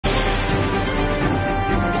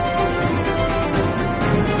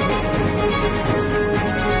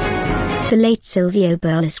The late Silvio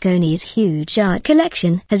Berlusconi's huge art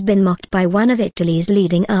collection has been mocked by one of Italy's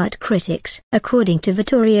leading art critics. According to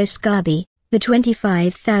Vittorio Sgarbi, the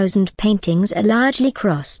 25,000 paintings are largely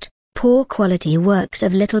crossed, poor-quality works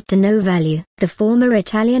of little to no value. The former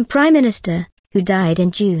Italian Prime Minister, who died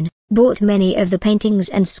in June, bought many of the paintings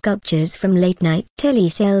and sculptures from late-night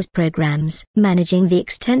telesales programs. Managing the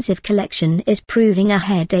extensive collection is proving a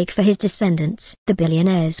headache for his descendants. The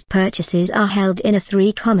billionaire's purchases are held in a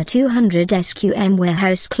 3,200 sqm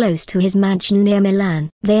warehouse close to his mansion near Milan.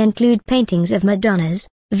 They include paintings of Madonnas,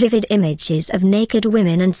 vivid images of naked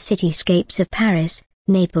women and cityscapes of Paris,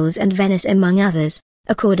 Naples and Venice among others,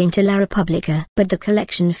 according to La Repubblica. But the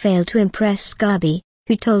collection failed to impress Sgarbi,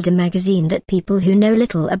 who told a magazine that people who know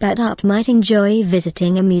little about art might enjoy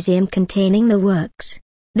visiting a museum containing the works.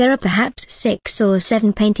 There are perhaps 6 or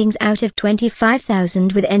 7 paintings out of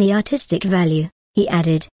 25,000 with any artistic value, he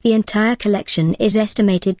added. The entire collection is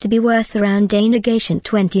estimated to be worth around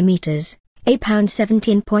 $20 meters,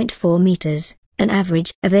 £17.4 meters, an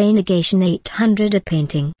average of $800 a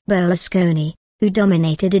painting. Berlusconi, who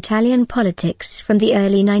dominated Italian politics from the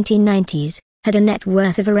early 1990s, had a net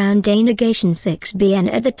worth of around $6 billion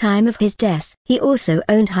at the time of his death. He also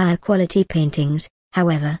owned higher quality paintings,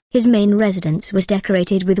 however. His main residence was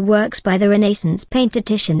decorated with works by the Renaissance painter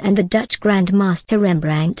Titian and the Dutch Grand Master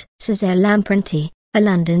Rembrandt. Cesare Lamprenti, a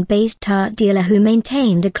London-based art dealer who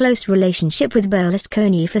maintained a close relationship with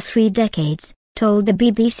Berlusconi for 3 decades, told the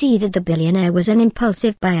BBC that the billionaire was an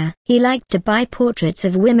impulsive buyer. He liked to buy portraits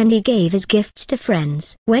of women he gave as gifts to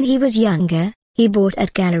friends. When he was younger, he bought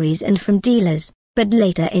at galleries and from dealers, but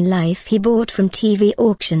later in life he bought from TV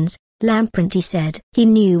auctions, Lamprenti said. He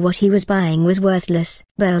knew what he was buying was worthless.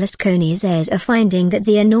 Berlusconi's heirs are finding that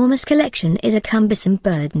the enormous collection is a cumbersome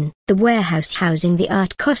burden. The warehouse housing the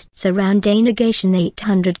art costs around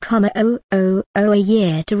 $800,000 a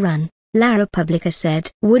year to run, La Repubblica said.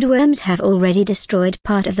 Woodworms have already destroyed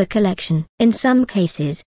part of the collection. In some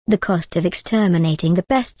cases, the cost of exterminating the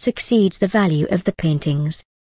best exceeds the value of the paintings.